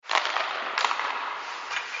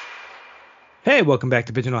Hey, welcome back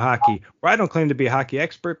to Pigeonhole Hockey, where I don't claim to be a hockey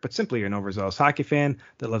expert, but simply an overzealous hockey fan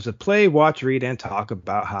that loves to play, watch, read, and talk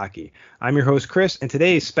about hockey. I'm your host, Chris, and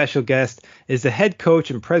today's special guest is the head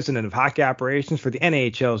coach and president of hockey operations for the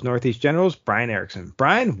NAHL's Northeast Generals, Bryan Erikson.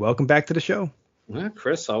 Bryan, welcome back to the show. Yeah,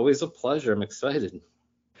 Chris, always a pleasure. I'm excited.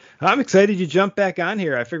 I'm excited you jumped back on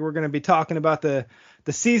here. I figure we're going to be talking about the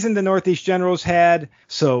season the Northeast Generals had.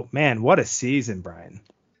 So, man, what a season, Bryan.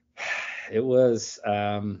 It was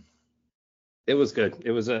it was good.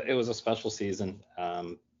 It was a special season.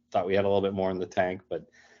 Thought we had a little bit more in the tank, but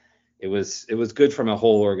it was good from a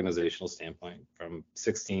whole organizational standpoint, from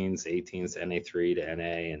 16s, 18s, NA3 to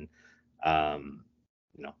NA, and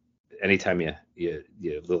you know, anytime you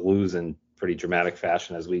lose in pretty dramatic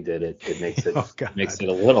fashion as we did, it makes it Oh, God. makes it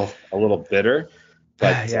a little bitter,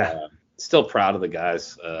 but Yeah. still proud of the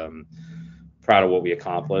guys. Proud of what we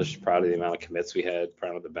accomplished, proud of the amount of commits we had,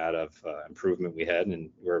 proud of the amount of improvement we had,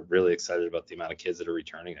 and we're really excited about the amount of kids that are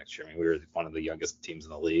returning next year. I mean, we were one of the youngest teams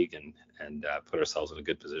in the league, and put ourselves in a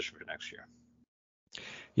good position for next year.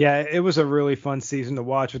 Yeah, it was a really fun season to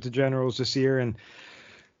watch with the Generals this year. And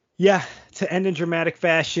yeah, to end in dramatic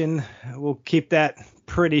fashion, we'll keep that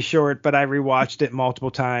pretty short, but I rewatched it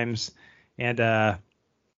multiple times. And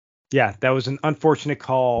yeah, that was an unfortunate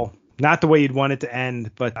call. Not the way you'd want it to end,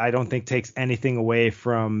 but I don't think takes anything away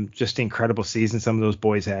from just the incredible season some of those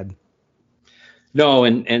boys had. No,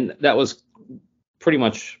 and that was pretty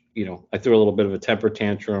much, I threw a little bit of a temper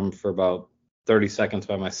tantrum for about 30 seconds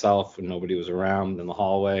by myself when nobody was around in the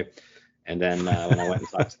hallway. And then when I went and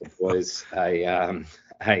talked to the boys, I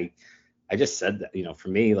just said that, for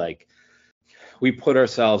me, like, we put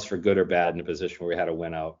ourselves, for good or bad, in a position where we had to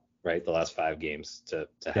win out, right, the last 5 games to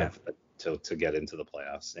have to get into the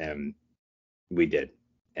playoffs, and we did.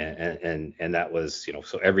 And that was,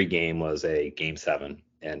 so every game was a game 7,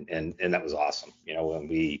 and that was awesome. When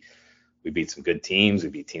we beat some good teams, we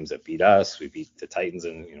beat teams that beat us, we beat the Titans,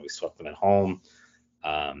 and we swept them at home,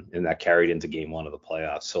 and that carried into game 1 of the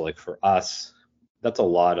playoffs. So, like, for us, that's a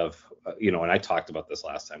lot of, and I talked about this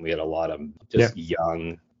last time. We had a lot of just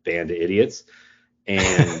young band of idiots,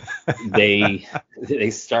 and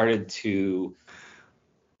they started to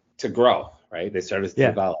grow, right? They started to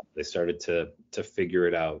develop. They started to figure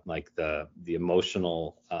it out, like the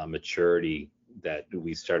emotional maturity that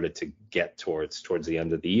we started to get towards the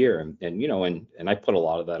end of the year. And I put a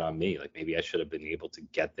lot of that on me. Like, maybe I should have been able to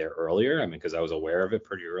get there earlier. I mean, because I was aware of it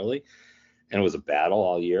pretty early, and it was a battle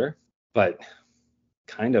all year. But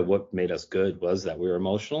kind of what made us good was that we were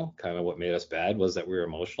emotional. Kind of what made us bad was that we were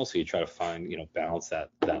emotional. So you try to find, balance that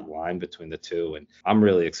line between the two. And I'm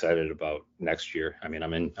really excited about next year. I mean,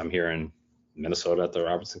 I'm here in Minnesota at the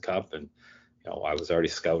Robertson Cup, and I was already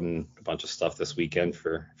scouting a bunch of stuff this weekend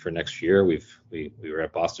for next year. We were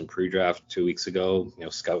at Boston pre-draft 2 weeks ago,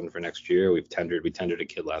 scouting for next year. We tendered a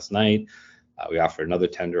kid last night. We offered another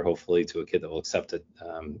tender, hopefully, to a kid that will accept it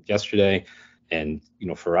yesterday. And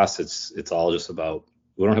for us, it's all just about,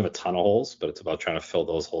 we don't have a ton of holes, but it's about trying to fill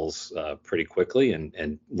those holes pretty quickly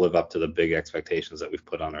and live up to the big expectations that we've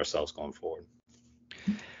put on ourselves going forward.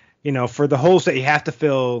 For the holes that you have to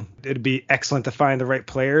fill, it'd be excellent to find the right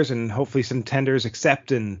players, and hopefully some tenders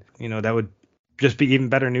accept, and that would just be even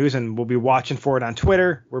better news, and we'll be watching for it on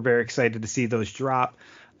Twitter. We're very excited to see those drop.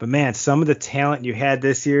 But man, some of the talent you had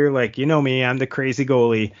this year, like, me, I'm the crazy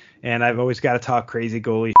goalie, and I've always got to talk crazy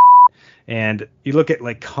goalie. And you look at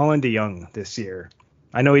like Cullen DeYoung this year.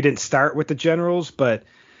 I know he didn't start with the Generals, but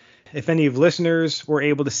if any of listeners were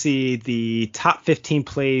able to see the top 15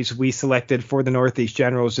 plays we selected for the Northeast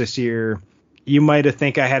Generals this year, you might have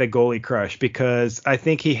think I had a goalie crush, because I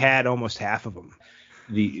think he had almost half of them.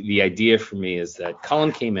 The idea for me is that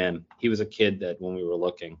Cullen came in. He was a kid that, when we were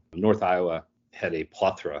looking, North Iowa had a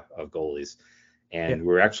plethora of goalies, and we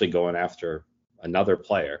were actually going after another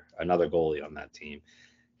goalie on that team,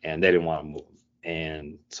 and they didn't want to move him.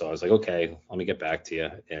 And so I was like, okay, let me get back to you.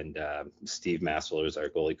 And Steve Massler is our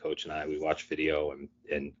goalie coach, and we watched video,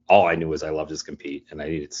 and all I knew was I loved his compete, and I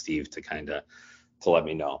needed Steve to let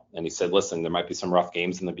me know. And he said, listen, there might be some rough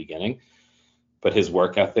games in the beginning, but his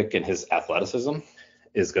work ethic and his athleticism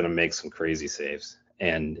is going to make some crazy saves.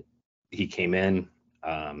 And he came in,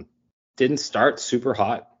 didn't start super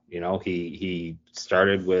hot. He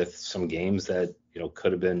started with some games that,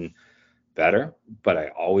 could have been better, but I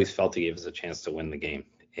always felt he gave us a chance to win the game.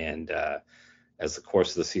 And as the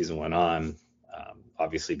course of the season went on,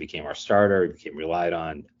 obviously became our starter, he became relied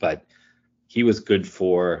on, but he was good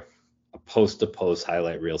for a post-to-post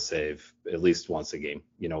highlight reel save at least once a game,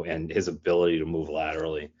 and his ability to move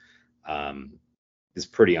laterally is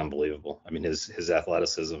pretty unbelievable. I mean, his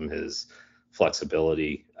athleticism, his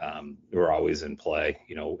flexibility were always in play,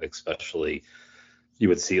 especially you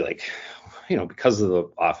would see like, because of the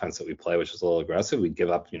offense that we play, which is a little aggressive, we'd give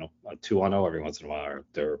up, a 2-on-0 every once in a while, or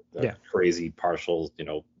they're crazy partials,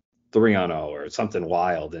 3-on-0 or something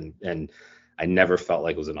wild. And I never felt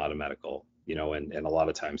like it was an automatic goal, and a lot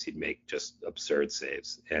of times he'd make just absurd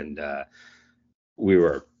saves. And we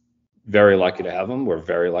were very lucky to have him. We're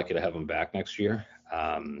very lucky to have him back next year.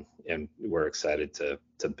 And we're excited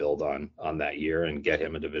to build on that year and get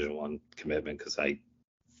him a Division I commitment, because I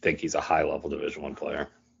think he's a high level Division I player.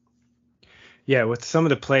 Yeah, with some of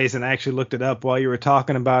the plays, and I actually looked it up while you were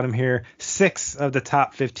talking about him here, 6 of the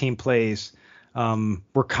top 15 plays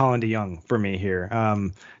were Colin DeYoung for me here.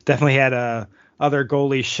 Definitely had other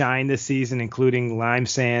goalies shine this season, including Lime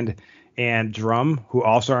Sand and Drum, who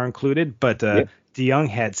also are included. But DeYoung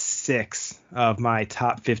had 6 of my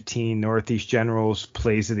top 15 Northeast Generals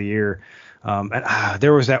plays of the year. And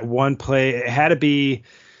there was that one play.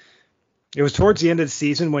 It was towards the end of the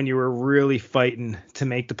season when you were really fighting to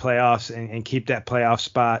make the playoffs and keep that playoff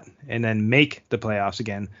spot and then make the playoffs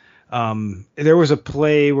again. There was a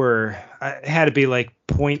play where it had to be like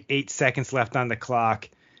 0.8 seconds left on the clock.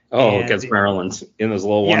 Against Maryland in those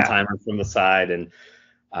little one-timer from the side. And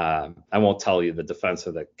I won't tell you the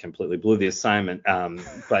defensive that completely blew the assignment.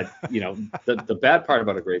 But, the bad part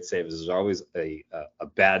about a great save is there's always a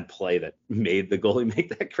bad play that made the goalie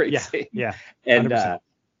make that great save. Yeah. 100%. And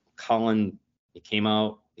Colin, he came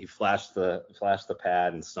out, he flashed the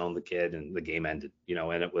pad and stoned the kid, and the game ended,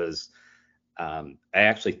 and it was, I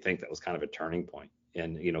actually think that was kind of a turning point.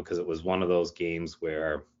 And, because it was one of those games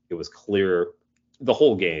where it was clear the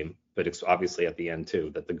whole game, but it's obviously at the end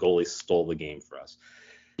too, that the goalie stole the game for us.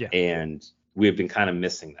 Yeah. And we have been kind of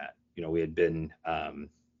missing that. We had been,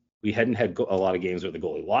 we hadn't had a lot of games where the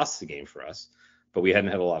goalie lost the game for us, but we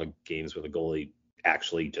hadn't had a lot of games where the goalie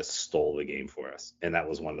actually just stole the game for us. And that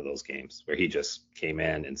was one of those games where he just came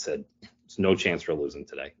in and said, there's no chance we're losing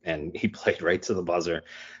today. And he played right to the buzzer,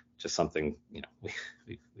 just something,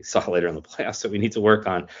 we saw later in the playoffs that we need to work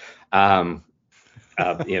on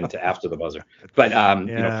into after the buzzer. But,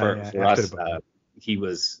 for us,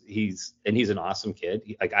 he's an awesome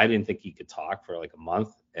kid. I didn't think he could talk for like a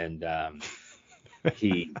month. And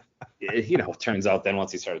he, it turns out then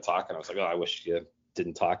once he started talking, I was like, I wish you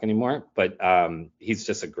didn't talk anymore. But he's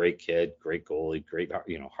just a great kid, great goalie, great,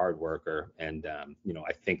 hard worker. And,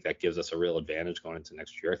 I think that gives us a real advantage going into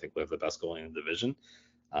next year. I think we have the best goalie in the division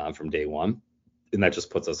from day one. And that just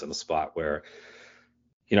puts us in a spot where,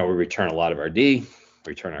 we return a lot of our D,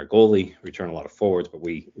 return our goalie, return a lot of forwards, but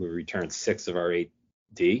we return 6 of our 8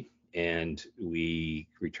 D, and we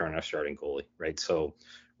return our starting goalie, right? So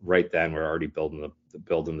right then we're already building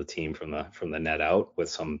the team from the net out with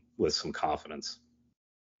some confidence.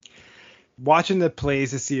 Watching the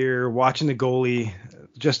plays this year, watching the goalie,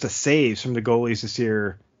 just the saves from the goalies this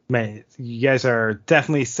year, man, you guys are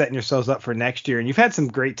definitely setting yourselves up for next year. And you've had some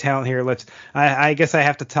great talent here. I guess I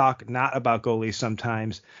have to talk not about goalies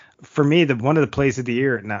sometimes. For me, one of the plays of the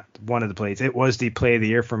year, not one of the plays, it was the play of the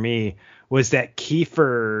year for me, was that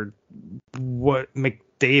Kiefer,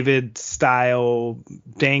 McDavid style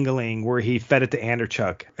dangling where he fed it to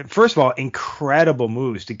Anderchuk. First of all, incredible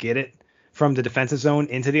moves to get it from the defensive zone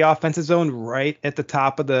into the offensive zone right at the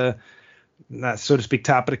top of the, not so to speak,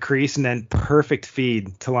 top of the crease, and then perfect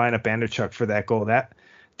feed to line up Anderchuk for that goal. That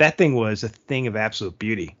thing was a thing of absolute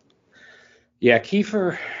beauty. Yeah,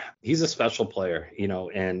 Kiefer, he's a special player,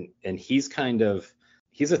 and he's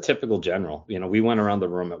he's a typical general. We went around the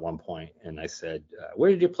room at one point and I said,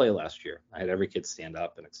 where did you play last year? I had every kid stand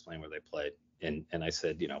up and explain where they played. And I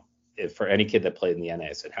said, if for any kid that played in the NA,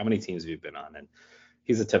 I said, how many teams have you been on? And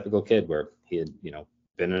he's a typical kid where he had,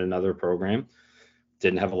 been in another program,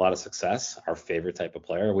 didn't have a lot of success, our favorite type of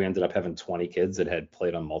player. We ended up having 20 kids that had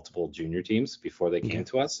played on multiple junior teams before they came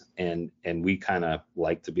to us. And we kind of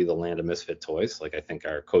like to be the land of misfit toys. Like I think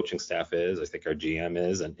our coaching staff is, I think our GM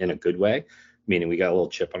is, and in a good way, meaning we got a little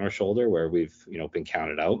chip on our shoulder where we've, been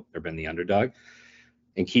counted out or been the underdog.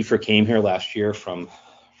 And Kiefer came here last year from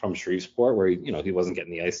Shreveport where, he wasn't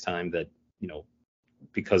getting the ice time that,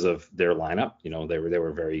 because of their lineup, they were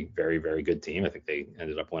a very, very, very good team. I think they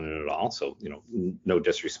ended up winning it all. So, no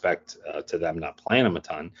disrespect to them not playing them a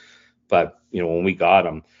ton. But, when we got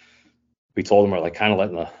them, we told them we're like kind of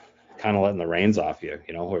letting the reins off you.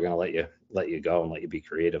 We're going to let you go and let you be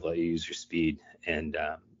creative, let you use your speed. And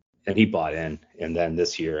he bought in. And then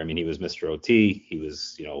this year, he was Mr. OT. He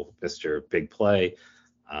was, Mr. Big Play.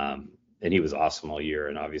 And he was awesome all year.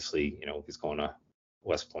 And obviously, he's going to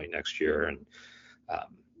West Point next year. And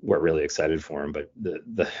we're really excited for him. But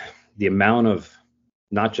the amount of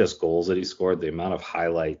not just goals that he scored, the amount of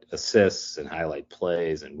highlight assists and highlight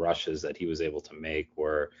plays and rushes that he was able to make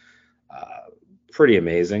were pretty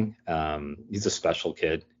amazing. He's a special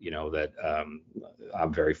kid, that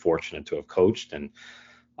I'm very fortunate to have coached, and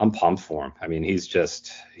I'm pumped for him. I mean, he's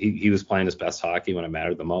just he was playing his best hockey when it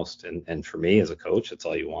mattered the most, and for me as a coach, that's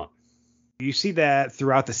all you want. You see that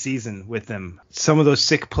throughout the season with them. Some of those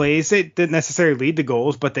sick plays, they didn't necessarily lead to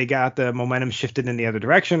goals, but they got the momentum shifted in the other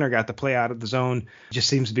direction or got the play out of the zone. Just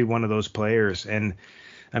seems to be one of those players. And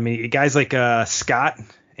I mean, guys like Scott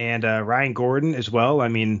and Ryan Gordon as well. I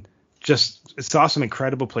mean, just saw some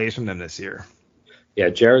incredible plays from them this year. Yeah,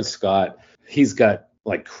 Jared Scott, he's got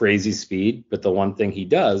like crazy speed, but the one thing he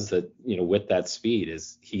does that, with that speed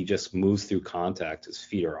is he just moves through contact. His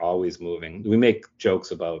feet are always moving. We make jokes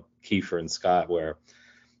about Kiefer and Scott where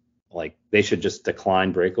like they should just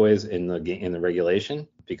decline breakaways in the regulation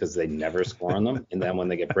because they never score on them. And then when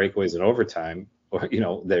they get breakaways in overtime, or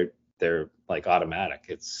they're like automatic.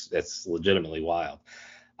 It's legitimately wild.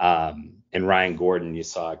 And Ryan Gordon, you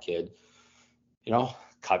saw a kid,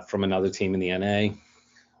 cut from another team in the NA.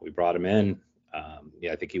 We brought him in.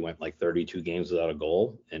 I think he went like 32 games without a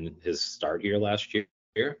goal in his start here last year.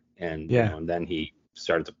 And, and then he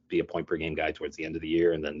started to be a point per game guy towards the end of the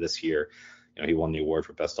year. And then this year, he won the award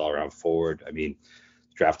for best all around forward. I mean,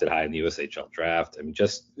 drafted high in the USHL draft. I mean,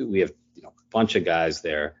 we have, a bunch of guys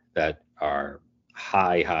there that are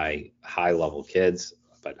high level kids,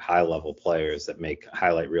 but high level players that make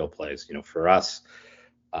highlight reel plays. For us,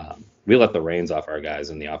 we let the reins off our guys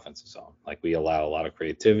in the offensive zone. Like we allow a lot of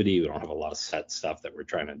creativity. We don't have a lot of set stuff that we're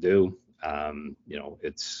trying to do.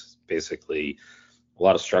 It's basically a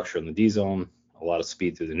lot of structure in the D zone, a lot of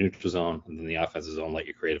speed through the neutral zone, and then the offensive zone, let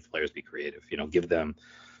your creative players be creative. Give them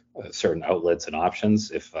certain outlets and options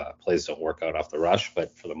if plays don't work out off the rush.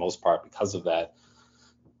 But for the most part, because of that,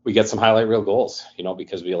 we get some highlight reel goals,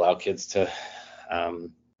 because we allow kids to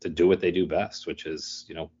do what they do best, which is,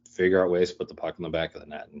 figure out ways to put the puck in the back of the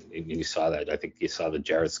net. And you saw that. I think you saw the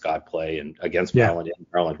Jared Scott play and against Maryland,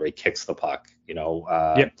 where he kicks the puck,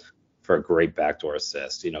 for a great backdoor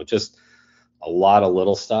assist. Just a lot of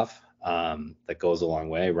little stuff that goes a long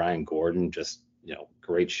way. Ryan Gordon, just,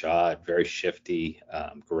 great shot, very shifty,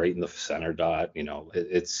 great in the center dot. We're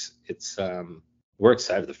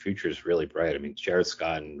excited. The future is really bright. I mean, Jared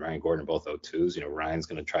Scott and Ryan Gordon are both O2s. Ryan's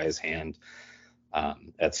going to try his hand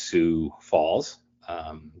at Sioux Falls.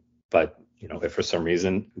 But, if for some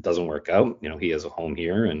reason it doesn't work out, he has a home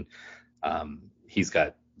here and he's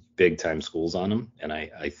got big time schools on him. And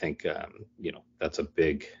I think, that's a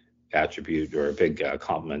big attribute or a big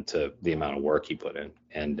compliment to the amount of work he put in.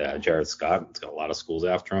 And Jared Scott has got a lot of schools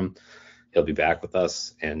after him. He'll be back with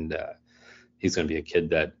us and he's going to be a kid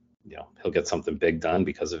that, he'll get something big done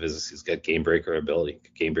because of he's got game breaker ability,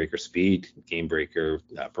 game breaker speed, game breaker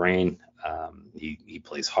brain. He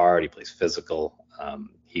plays hard. He plays physical.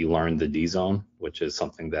 He learned the D zone, which is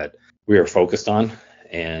something that we were focused on.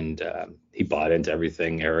 And he bought into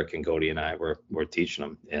everything Eric and Cody and I were teaching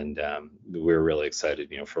him. And we were really excited.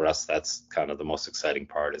 For us, that's kind of the most exciting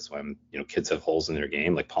part is when, kids have holes in their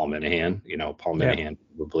game, like Paul Minahan. Paul Minahan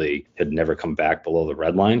probably had never come back below the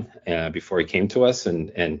red line before he came to us.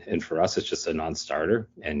 And for us, it's just a non-starter.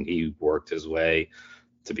 And he worked his way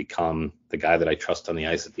to become the guy that I trust on the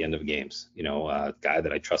ice at the end of games, guy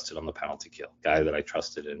that I trusted on the penalty kill, guy that I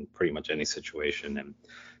trusted in pretty much any situation.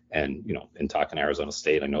 And in talking to Arizona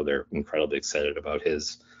State, I know they're incredibly excited about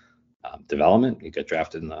his development. He got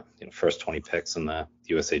drafted in the first 20 picks in the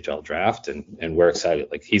USHL draft, and we're excited.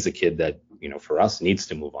 Like he's a kid that for us needs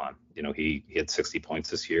to move on. He had 60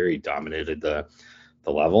 points this year. He dominated the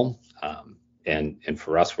level. And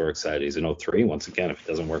for us, we're excited. He's an 03. Once again, if it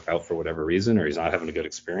doesn't work out for whatever reason or he's not having a good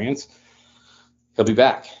experience, he'll be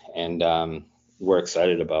back. And we're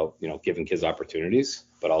excited about, giving kids opportunities,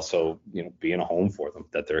 but also, being a home for them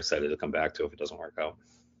that they're excited to come back to if it doesn't work out.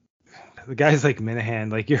 The guys like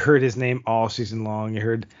Minahan, like you heard his name all season long.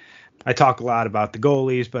 I talk a lot about the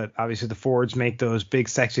goalies, but obviously the forwards make those big,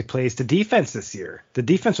 sexy plays. The defense this year, the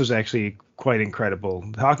defense was actually quite incredible.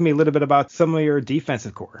 Talk to me a little bit about some of your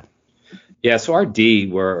defensive core. Yeah, so our D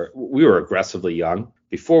we were aggressively young.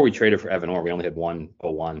 Before we traded for Evan Orr, we only had one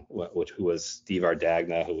 01, who was Steve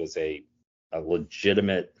Ardagna, who was a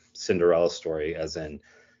legitimate Cinderella story, as in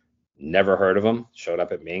never heard of him, showed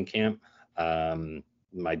up at main camp.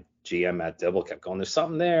 My GM Matt Dibble kept going, there's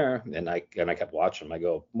something there, and I kept watching him. I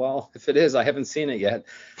go, well, if it is, I haven't seen it yet,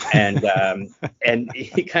 and and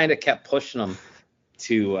he kind of kept pushing him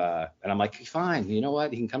to, and I'm like, fine, you know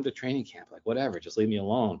what, he can come to training camp, like whatever, just leave me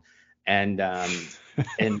alone. And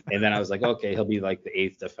and then I was like, okay, he'll be like the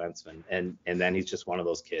 8th defenseman. And then he's just one of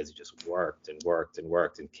those kids who just worked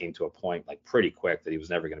and came to a point like pretty quick that he was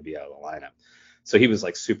never going to be out of the lineup. So he was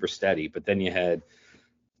like super steady. But then you had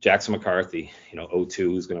Jackson McCarthy,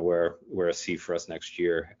 02, who's going to wear a C for us next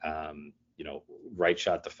year. Right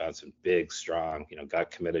shot defenseman, big, strong,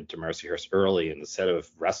 got committed to Mercyhurst early, and instead of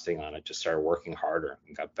resting on it, just started working harder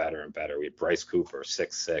and got better and better. We had Bryce Cooper,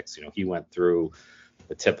 6'6", he went through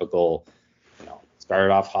the typical,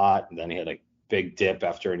 started off hot, and then he had a big dip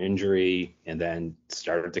after an injury, and then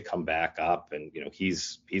started to come back up. And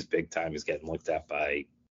he's big time. He's getting looked at by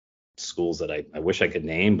schools that I wish I could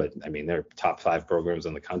name, but I mean they're top 5 programs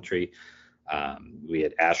in the country. We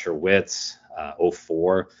had Asher Witz,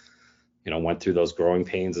 04, went through those growing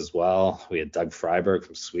pains as well. We had Doug Freiberg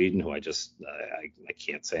from Sweden, who I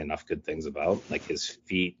can't say enough good things about. Like his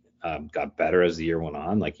feet got better as the year went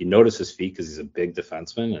on. Like you notice his feet because he's a big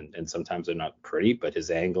defenseman, and sometimes they're not pretty, but his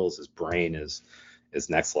angles, his brain is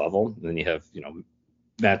next level. And then you have,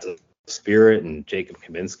 Matt Spirit and Jacob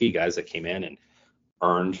Kaminsky, guys that came in and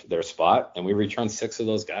earned their spot, and we returned 6 of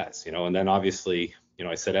those guys, and then obviously,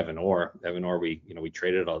 I said Evan Orr, we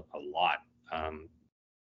traded a lot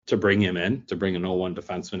to bring him in, to bring an 01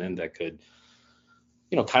 defenseman in that could,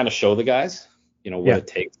 kind of show the guys, what it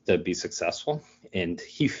takes to be successful. And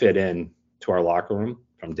he fit in to our locker room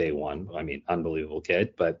from day one. I mean, unbelievable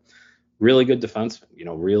kid, but really good defenseman,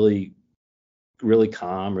 really, really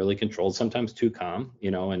calm, really controlled, sometimes too calm,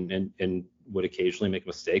 and would occasionally make a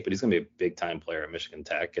mistake, but he's going to be a big time player at Michigan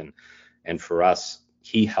Tech. And for us,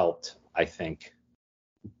 he helped, I think,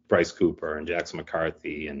 Bryce Cooper and Jackson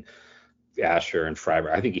McCarthy and Asher and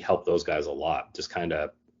Freiberg. I think he helped those guys a lot, just kind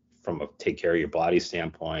of from a take care of your body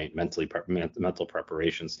standpoint, mental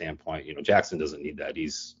preparation standpoint. Jackson doesn't need that.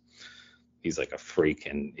 He's like a freak,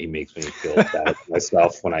 and he makes me feel bad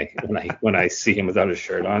myself when I see him without his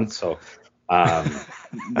shirt on. So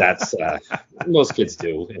that's most kids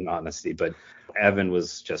do, in honesty. But Evan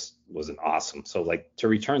was an awesome. So like to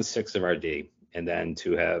return 6 of our D, and then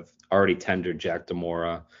to have already tendered Jack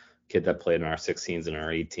Demora, kid that played in our 16s and our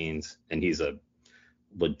 18s, and he's a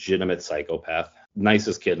legitimate psychopath,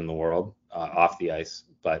 nicest kid in the world off the ice,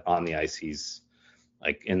 but on the ice he's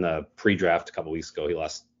like, in the pre-draft a couple weeks ago, he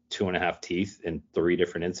lost 2.5 teeth in 3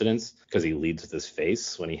 different incidents because he leads with his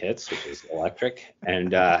face when he hits, which is electric.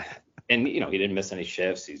 And he didn't miss any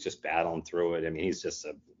shifts. He's just battling through it. I mean,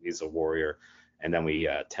 he's a warrior. And then we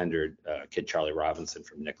tendered kid Charlie Robinson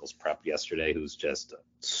from Nichols Prep yesterday, who's just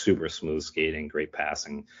super smooth skating, great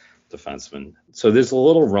passing defenseman. So there's a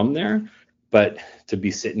little room there, but to be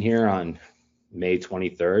sitting here on May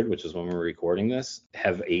 23rd, which is when we're recording this,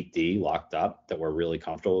 have 8D locked up that we're really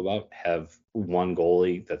comfortable about, have 1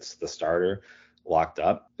 goalie that's the starter locked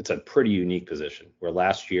up. It's a pretty unique position where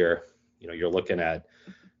last year, you're looking at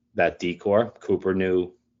that D-core. Cooper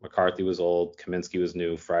knew, McCarthy was old, Kaminsky was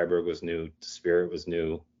new, Freiberg was new, Spirit was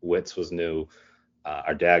new, Witz was new,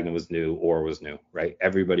 Ardagna was new, Orr was new, right?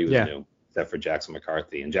 Everybody was new except for Jackson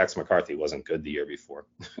McCarthy, and Jackson McCarthy wasn't good the year before.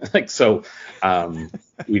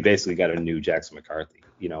 We basically got a new Jackson McCarthy,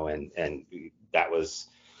 and that was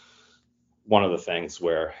one of the things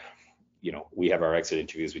where, we have our exit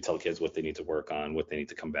interviews. We tell kids what they need to work on, what they need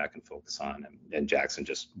to come back and focus on. And Jackson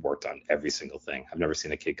just worked on every single thing. I've never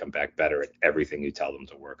seen a kid come back better at everything you tell them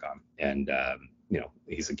to work on. And,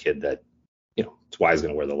 he's a kid that, it's why he's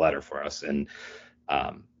going to wear the letter for us. And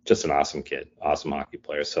just an awesome kid, awesome hockey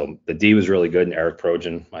player. So the D was really good. And Eric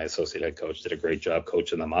Projan, my associate head coach, did a great job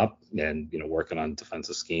coaching them up and, working on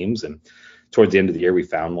defensive schemes. And towards the end of the year, we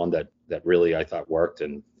found one that really, I thought, worked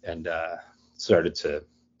and started to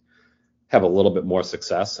have a little bit more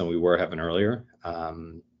success than we were having earlier.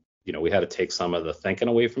 We had to take some of the thinking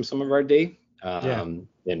away from some of our D and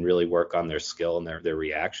really work on their skill and their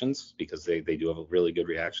reactions, because they do have really good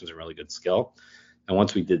reactions and really good skill. And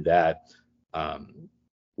once we did that,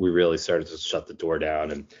 we really started to shut the door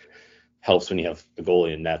down, and helps when you have the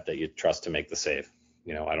goalie in net that you trust to make the save.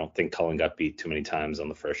 I don't think Cullen got beat too many times on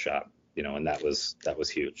the first shot, and that was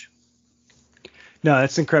huge. No,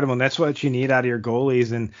 that's incredible, and that's what you need out of your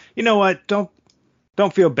goalies. And you know what? Don't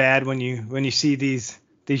feel bad when you see these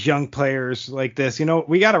young players like this.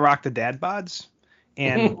 We got to rock the dad bods,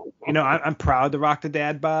 and I'm proud to rock the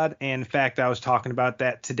dad bod. And in fact, I was talking about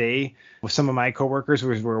that today with some of my coworkers.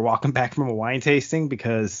 We were walking back from a wine tasting,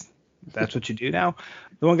 because that's what you do now.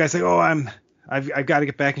 The one guy's like, "Oh, I've got to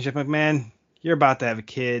get back in shape." I'm like, "Man, you're about to have a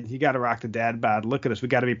kid. You got to rock the dad bod. Look at us. We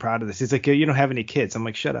got to be proud of this." He's like, "You don't have any kids." I'm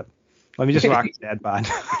like, "Shut up. Let me just rock the dad bod."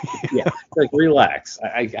 Yeah, like relax.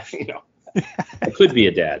 I could be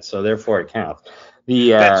a dad, so therefore it counts.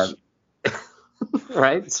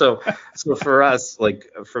 right? So for us, like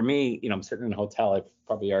for me, I'm sitting in a hotel. I've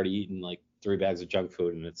probably already eaten like 3 bags of junk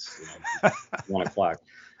food, and it's 1 o'clock.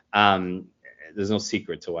 There's no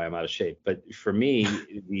secret to why I'm out of shape. But for me,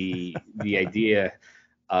 the idea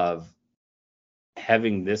of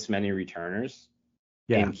having this many returners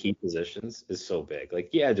in key positions is so big. Like,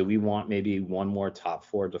 yeah, do we want maybe one more top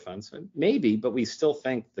 4 defenseman? Maybe, but we still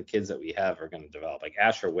think the kids that we have are going to develop. Like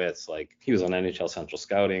Asher Witz, like he was on NHL Central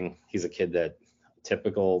Scouting. He's a kid that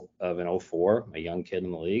typical of an 04, a young kid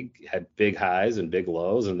in the league, had big highs and big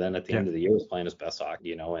lows, and then at the end of the year was playing his best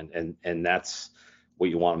hockey, and that's what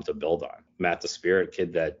you want him to build on. Matt DeSpirit,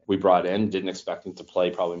 kid that we brought in, didn't expect him to play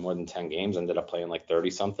probably more than 10 games, ended up playing like 30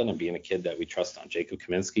 something and being a kid that we trust on. Jacob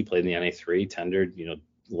Kaminsky played in the NA3, tendered,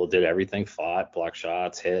 did everything, fought, blocked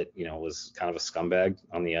shots, hit, was kind of a scumbag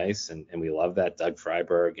on the ice, and we love that. Doug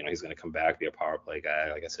Freiberg, he's going to come back, be a power play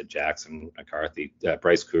guy. Like I said, Jackson McCarthy,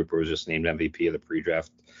 Bryce Cooper was just named MVP of the pre-draft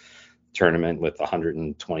tournament with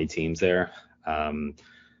 120 teams there.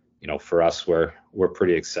 For us, we're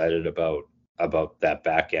pretty excited about that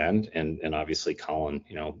back end, and obviously Colin,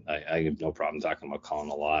 I have no problem talking about Colin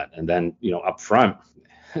a lot. And then, up front,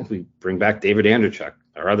 we bring back David Anderchuk,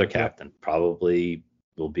 our other captain, probably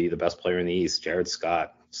will be the best player in the East. Jared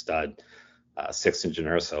Scott, stud. Sixton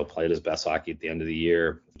Generso played his best hockey at the end of the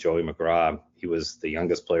year. Joey McGraw, he was the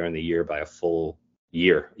youngest player in the year by a full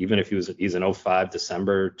year. Even if he's an 05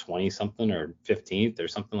 December 20 something or 15th or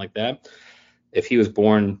something like that. If he was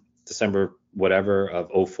born December whatever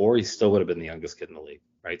of 04, he still would have been the youngest kid in the league,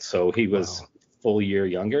 right? So he was full year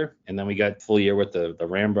younger. And then we got full year with the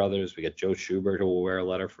Ram brothers. We got Joe Schubert, who will wear a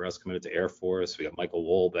letter for us, committed to Air Force. We got Michael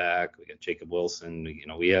Wohl back. We got Jacob Wilson.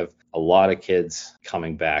 We have a lot of kids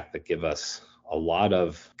coming back that give us a lot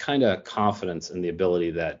of kind of confidence in the ability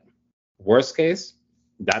that worst case,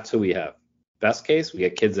 that's who we have. Best case, we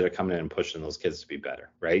get kids that are coming in and pushing those kids to be better,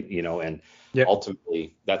 right? And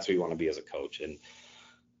ultimately that's who you want to be as a coach. And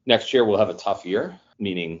next year we'll have a tough year,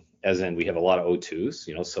 meaning as in we have a lot of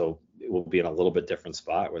O2s, so it will be in a little bit different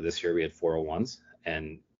spot where this year we had 401s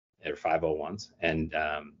or 501s, and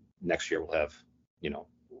next year we'll have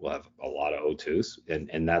a lot of O2s,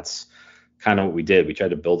 and that's kind of what we did. We tried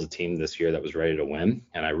to build a team this year that was ready to win,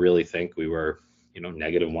 and I really think we were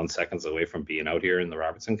negative 1 seconds away from being out here in the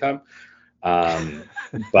Robertson Cup.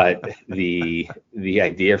 But the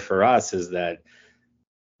idea for us is that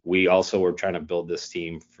we also were trying to build this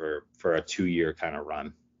team for a 2-year kind of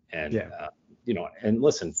run. And, and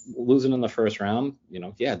listen, losing in the first round,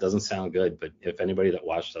 it doesn't sound good, but if anybody that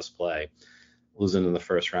watched us play, losing in the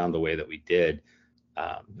first round the way that we did,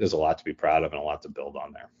 there's a lot to be proud of and a lot to build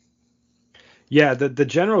on there. Yeah, the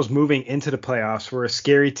Generals moving into the playoffs were a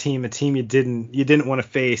scary team, a team you didn't want to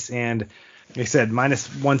face. And like I said, minus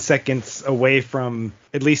 1 second away from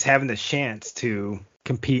at least having the chance to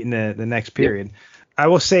compete in the next period. Yep. I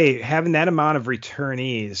will say having that amount of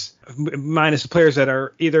returnees, minus the players that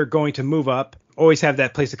are either going to move up, always have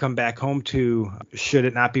that place to come back home to should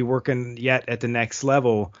it not be working yet at the next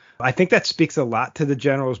level. I think that speaks a lot to the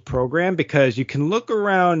Generals program, because you can look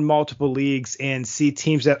around multiple leagues and see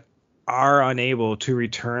teams that are unable to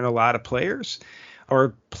return a lot of players,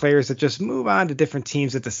 or players that just move on to different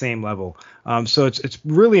teams at the same level. So it's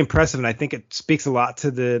really impressive, and I think it speaks a lot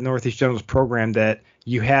to the Northeast Generals program that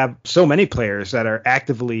you have so many players that are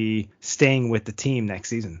actively staying with the team next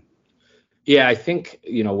season. Yeah, I think,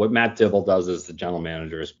 what Matt Dibble does as the general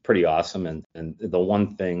manager is pretty awesome. And the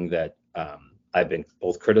one thing that I've been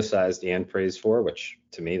both criticized and praised for, which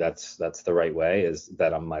to me that's the right way, is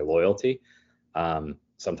that I'm my loyalty.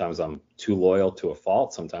 Sometimes I'm too loyal to a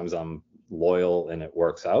fault. Sometimes I'm loyal and it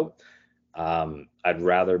works out. I'd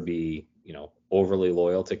rather be, overly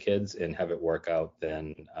loyal to kids and have it work out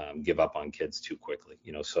than give up on kids too quickly.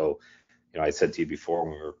 So I said to you before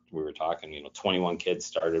when we were talking, 21 kids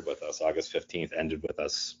started with us August 15th, ended with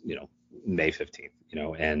us, May 15th,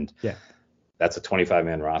 and that's a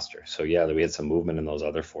 25-man roster. So yeah, we had some movement in those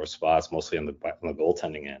other 4 spots, mostly on the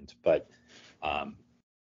goaltending end, but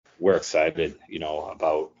we're excited,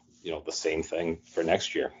 about, the same thing for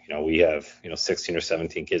next year. We have, 16 or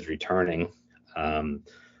 17 kids returning.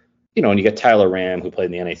 And you get Tyler Ram, who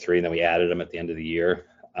played in the NA3, and then we added him at the end of the year.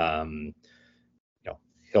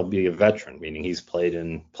 He'll be a veteran, meaning he's played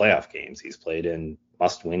in playoff games. He's played in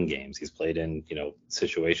must-win games. He's played in,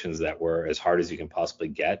 situations that were as hard as you can possibly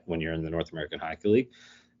get when you're in the North American Hockey League.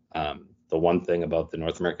 The one thing about the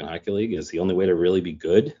North American Hockey League is the only way to really be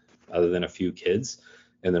good, other than a few kids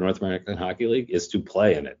in the North American Hockey League, is to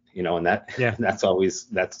play in it, and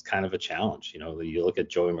that's kind of a challenge. You look at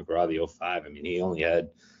Joey McGraw, the 05, he only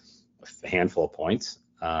had a handful of points.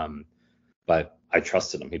 But I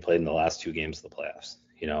trusted him. He played in the last 2 games of the playoffs,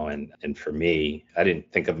 and for me, I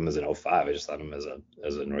didn't think of him as an 05. I just thought of him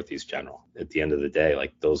as a Northeast general. At the end of the day,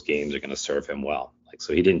 like, those games are going to serve him well. Like,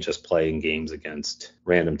 so he didn't just play in games against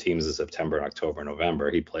random teams in September, October, November.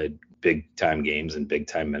 He played big time games and big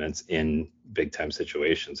time minutes in big time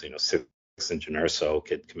situations. Sixon Generso,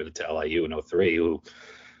 kid committed to LIU in 03, who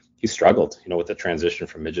he struggled, with the transition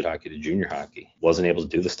from midget hockey to junior hockey. Wasn't able to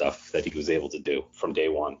do the stuff that he was able to do from day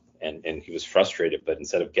one. And he was frustrated, but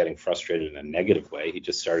instead of getting frustrated in a negative way, he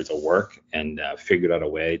just started to work and figured out a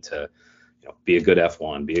way to, be a good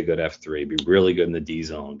F1, be a good F3, be really good in the D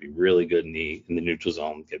zone, be really good in the neutral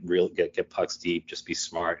zone, get pucks deep, just be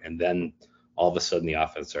smart. And then all of a sudden the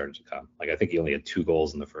offense started to come. Like, I think he only had 2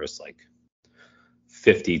 goals in the first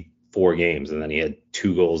 54 games, and then he had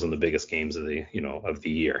 2 goals in the biggest games of the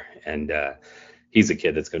year. And he's a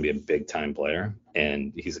kid that's going to be a big time player,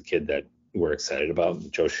 and he's a kid that we're excited about.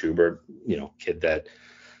 Joe Schubert, kid that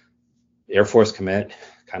Air Force commit,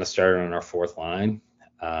 kind of started on our 4th line.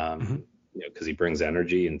 Because he brings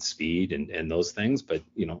energy and speed and those things. But,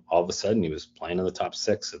 all of a sudden he was playing in the top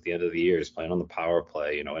 6 at the end of the year. He's playing on the power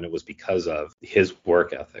play, and it was because of his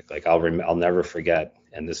work ethic. Like, I'll never forget,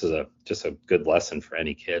 and this is just a good lesson for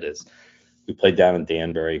any kid, is we played down in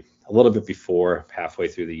Danbury a little bit before, halfway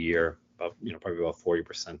through the year, probably about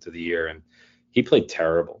 40% of the year. And he played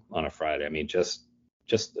terrible on a Friday. I mean, just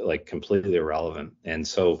like completely irrelevant. And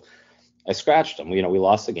so I scratched him. We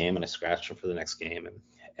lost the game, and I scratched him for the next game.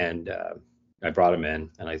 And I brought him in,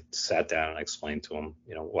 and I sat down and I explained to him,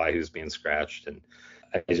 why he was being scratched. And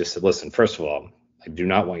I just said, listen, first of all, I do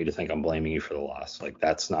not want you to think I'm blaming you for the loss. Like,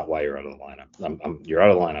 that's not why you're out of the lineup. You're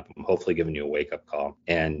out of the lineup. I'm hopefully giving you a wake up call.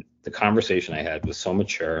 And the conversation I had was so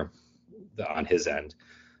mature on his end.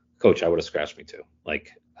 Coach, I would have scratched me too.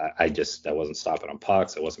 Like, I wasn't stopping on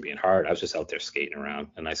pucks. I wasn't being hard. I was just out there skating around.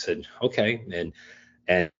 And I said, okay.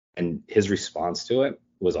 And his response to it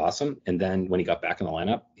was awesome. And then when he got back in the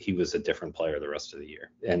lineup, he was a different player the rest of the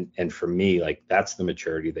year. And for me, like, that's the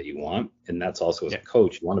maturity that you want. And that's also, as a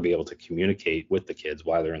coach, you want to be able to communicate with the kids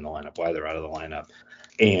why they're in the lineup, why they're out of the lineup.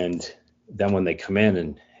 And then when they come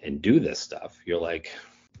in and do this stuff, you're like,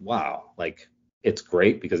 wow, like, it's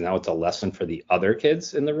great, because now it's a lesson for the other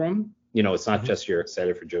kids in the room. It's not just you're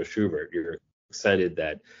excited for Joe Schubert. You're excited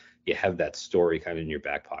that you have that story kind of in your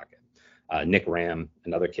back pocket. Nick Ram,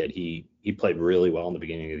 another kid, he played really well in the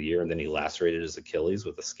beginning of the year, and then he lacerated his Achilles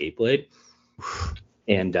with a skate blade.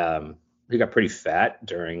 And he got pretty fat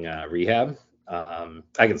during rehab. I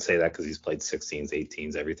can say that because he's played 16s,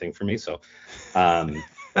 18s, everything for me. So, and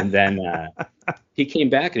then he came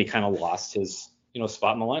back and he kind of lost his,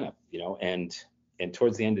 spot in the lineup, and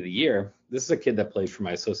towards the end of the year, this is a kid that plays for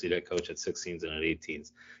my associate head coach at 16s and at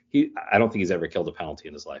 18s. I don't think he's ever killed a penalty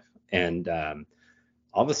in his life. And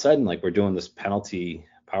all of a sudden, like, we're doing this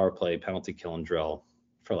power play, penalty killing drill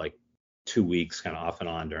for like 2 weeks, kind of off and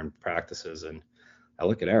on during practices. And I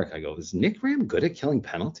look at Eric, I go, is Nick Ram good at killing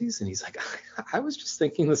penalties? And he's like, I was just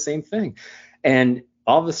thinking the same thing. And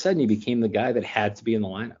all of a sudden he became the guy that had to be in the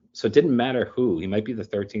lineup. So it didn't matter who. He might be the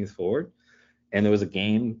 13th forward. And there was a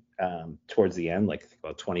game towards the end, like, I think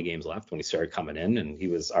about 20 games left, when he started coming in, and he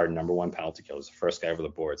was our number 1 penalty killer. He was the first guy over the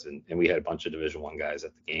boards. And we had a bunch of Division I guys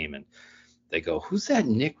at the game. And they go, who's that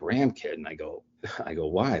Nick Ram kid? And I go,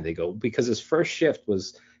 why? They go, because his first shift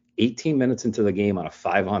was 18 minutes into the game on a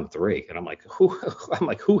 5-on-3. And I'm like,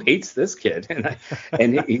 who hates this kid?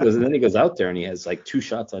 And he goes, and then he goes out there and he has like 2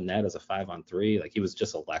 shots on net as a 5-on-3. Like, he was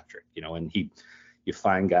just electric, and you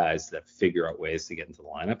find guys that figure out ways to get into the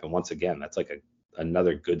lineup. And once again, that's like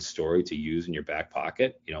another good story to use in your back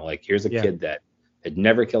pocket. Like, here's a kid that had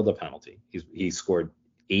never killed a penalty. He scored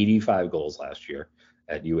 85 goals last year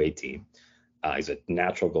at U18. He's a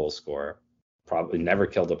natural goal scorer, probably never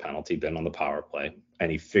killed a penalty, been on the power play,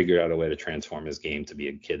 and he figured out a way to transform his game to be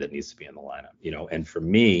a kid that needs to be in the lineup, and for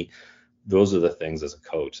me, those are the things as a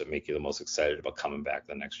coach that make you the most excited about coming back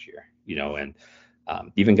the next year, and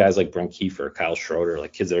even guys like Brent Kiefer, Kyle Schroeder,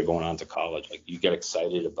 like kids that are going on to college, like, you get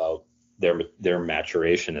excited about their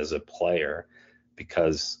maturation as a player,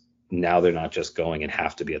 because now they're not just going and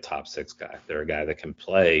have to be a top 6 guy. They're a guy that can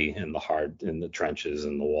play in the trenches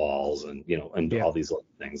and the walls and, all these little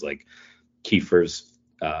things. Like Kiefer's,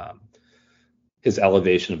 his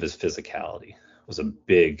elevation of his physicality was a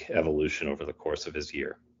big evolution over the course of his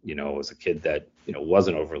year. Was a kid that,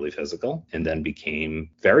 wasn't overly physical and then became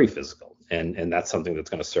very physical. And that's something that's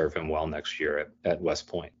going to serve him well next year at West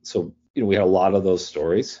Point. So, we had a lot of those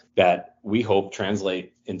stories that we hope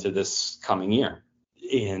translate into this coming year.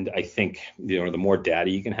 And I think, the more data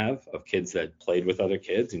you can have of kids that played with other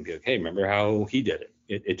kids and be like, hey, remember how he did it?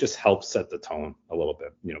 it just helps set the tone a little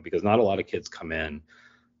bit, because not a lot of kids come in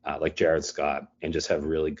like Jared Scott and just have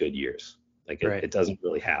really good years. Like Right. it doesn't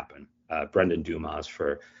really happen. Brendan Dumas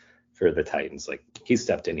for the Titans, like he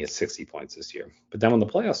stepped in, he had 60 points this year. But then when the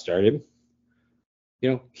playoffs started,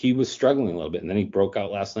 he was struggling a little bit, and then he broke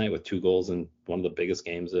out last night with 2 goals in one of the biggest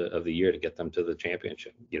games of the year to get them to the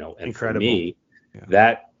championship. And Incredible. For me,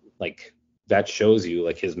 that shows you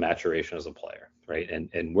like his maturation as a player, right?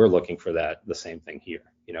 And we're looking for the same thing here,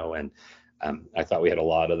 And I thought we had a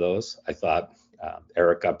lot of those. I thought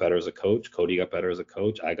Eric got better as a coach, Cody got better as a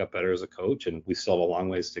coach, I got better as a coach, and we still have a long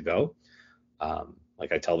ways to go.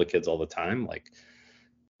 Like I tell the kids all the time, like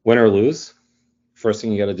win or lose, first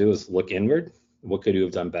thing you got to do is look inward. What could you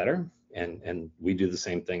have done better? And we do the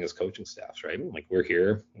same thing as coaching staffs, right? Like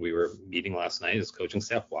we were meeting last night as coaching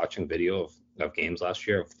staff, watching video of games last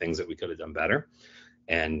year of things that we could have done better.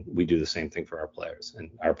 And we do the same thing for our players. And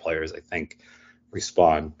our players, I think,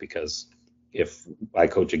 respond, because if I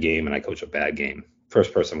coach a game and I coach a bad game,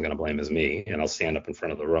 first person I'm going to blame is me. And I'll stand up in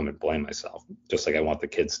front of the room and blame myself. Just like I want the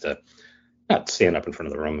kids to not stand up in front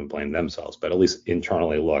of the room and blame themselves, but at least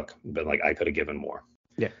internally look, but like I could have given more.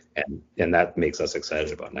 Yeah. And that makes us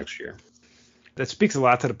excited about next year. That speaks a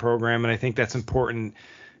lot to the program, and I think that's important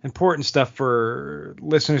stuff for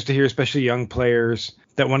listeners to hear, especially young players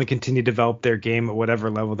that want to continue to develop their game at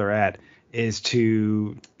whatever level they're at, is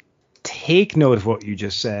to take note of what you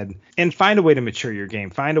just said and find a way to mature your game.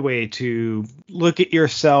 Find a way to look at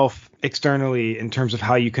yourself externally in terms of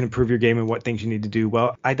how you can improve your game and what things you need to do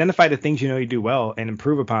well. Identify the things you do well and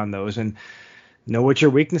improve upon those, and know what your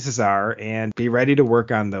weaknesses are and be ready to work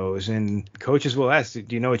on those. And coaches will ask, do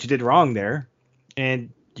you know what you did wrong there? And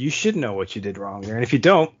you should know what you did wrong there. And if you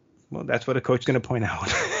don't, well, that's what a coach is going to point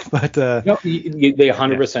out. But they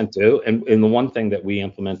 100% do. And the one thing that we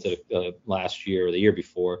implemented last year or the year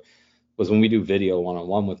before was when we do video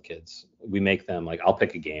one-on-one with kids, we make them like, I'll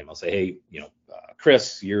pick a game. I'll say, hey,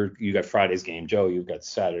 Chris, you got Friday's game. Joe, you've got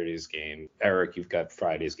Saturday's game. Eric, you've got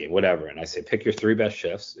Friday's game, whatever. And I say, pick your 3 best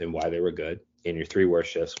shifts and why they were good, and your 3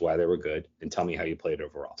 worst shifts, why they were good, and tell me how you played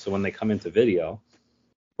overall. So when they come into video,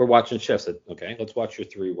 we're watching shifts. Okay, let's watch your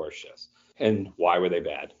 3 worst shifts. And why were they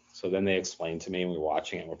bad? So then they explain to me, and we're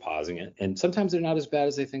watching it, and we're pausing it. And sometimes they're not as bad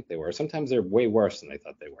as they think they were. Sometimes they're way worse than they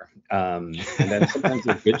thought they were. And then sometimes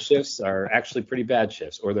their good shifts are actually pretty bad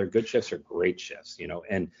shifts, or their good shifts are great shifts,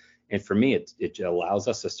 And for me, it allows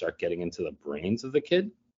us to start getting into the brains of the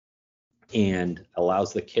kid, and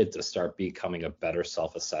allows the kid to start becoming a better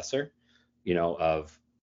self-assessor, of,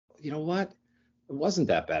 what? It wasn't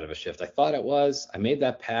that bad of a shift. I thought it was. I made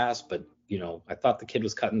that pass, but I thought the kid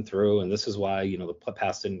was cutting through, and this is why, the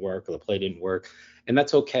pass didn't work or the play didn't work. And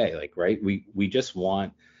that's okay. Like, right. We just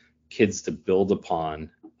want kids to build upon,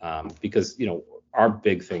 because, our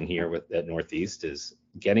big thing here at Northeast is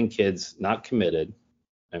getting kids not committed.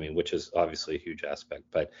 I mean, which is obviously a huge aspect,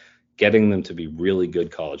 but getting them to be really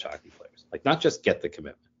good college hockey players. Like, not just get the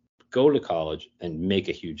commitment, go to college and make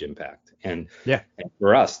a huge impact. And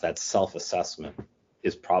for us, that self-assessment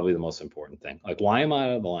is probably the most important thing. Like, why am I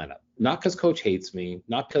out of the lineup? Not because coach hates me,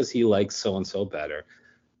 not because he likes so-and-so better.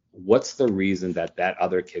 What's the reason that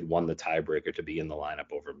other kid won the tiebreaker to be in the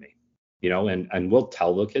lineup over me? And we'll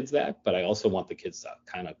tell the kids that, but I also want the kids to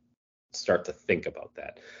kind of start to think about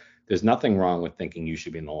that. There's nothing wrong with thinking you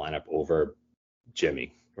should be in the lineup over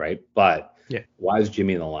Jimmy, right? But why is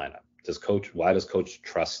Jimmy in the lineup? Why does coach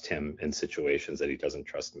trust him in situations that he doesn't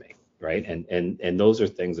trust me, right? And those are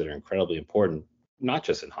things that are incredibly important, not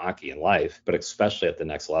just in hockey and life, but especially at the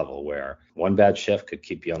next level, where one bad shift could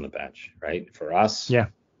keep you on the bench, right? For us, we're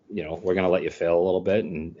going to let you fail a little bit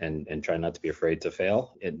and try not to be afraid to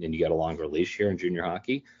fail. And you get a longer leash here in junior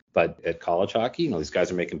hockey. But at college hockey, these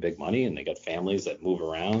guys are making big money, and they got families that move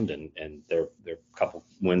around, and they're a couple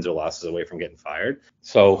wins or losses away from getting fired.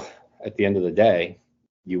 So at the end of the day,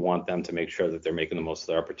 you want them to make sure that they're making the most of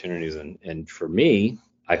their opportunities. And for me,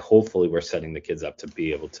 hopefully we're setting the kids up to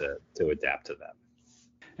be able to adapt to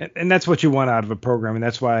that. And that's what you want out of a program, and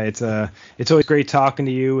that's why it's always great talking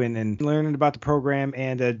to you and learning about the program,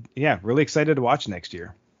 and really excited to watch next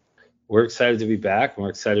year. We're excited to be back, and we're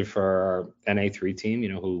excited for our NA3 team,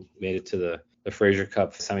 who made it to the Fraser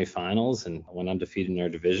Cup semifinals and went undefeated in our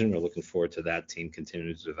division. We're looking forward to that team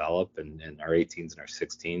continuing to develop, and our 18s and our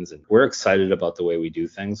 16s. And we're excited about the way we do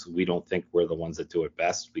things. We don't think we're the ones that do it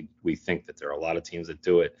best. We think that there are a lot of teams that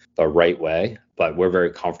do it the right way, but we're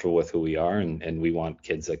very comfortable with who we are, and we want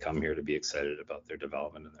kids that come here to be excited about their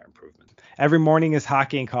development and their improvement. Every morning is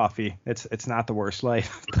hockey and coffee. It's not the worst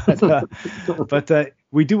life, but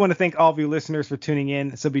We do want to thank all of you listeners for tuning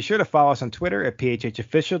in, so be sure to follow us on Twitter at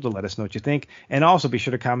PHHOfficial to let us know what you think, and also be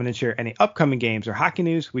sure to comment and share any upcoming games or hockey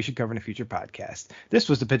news we should cover in a future podcast. This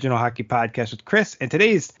was the Pigeonhole Hockey Podcast with Chris, and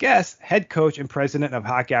today's guest, head coach and president of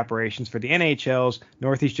hockey operations for the NAHL's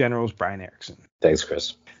Northeast Generals, Bryan Erikson. Thanks,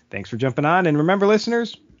 Chris. Thanks for jumping on, and remember,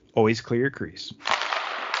 listeners, always clear your crease.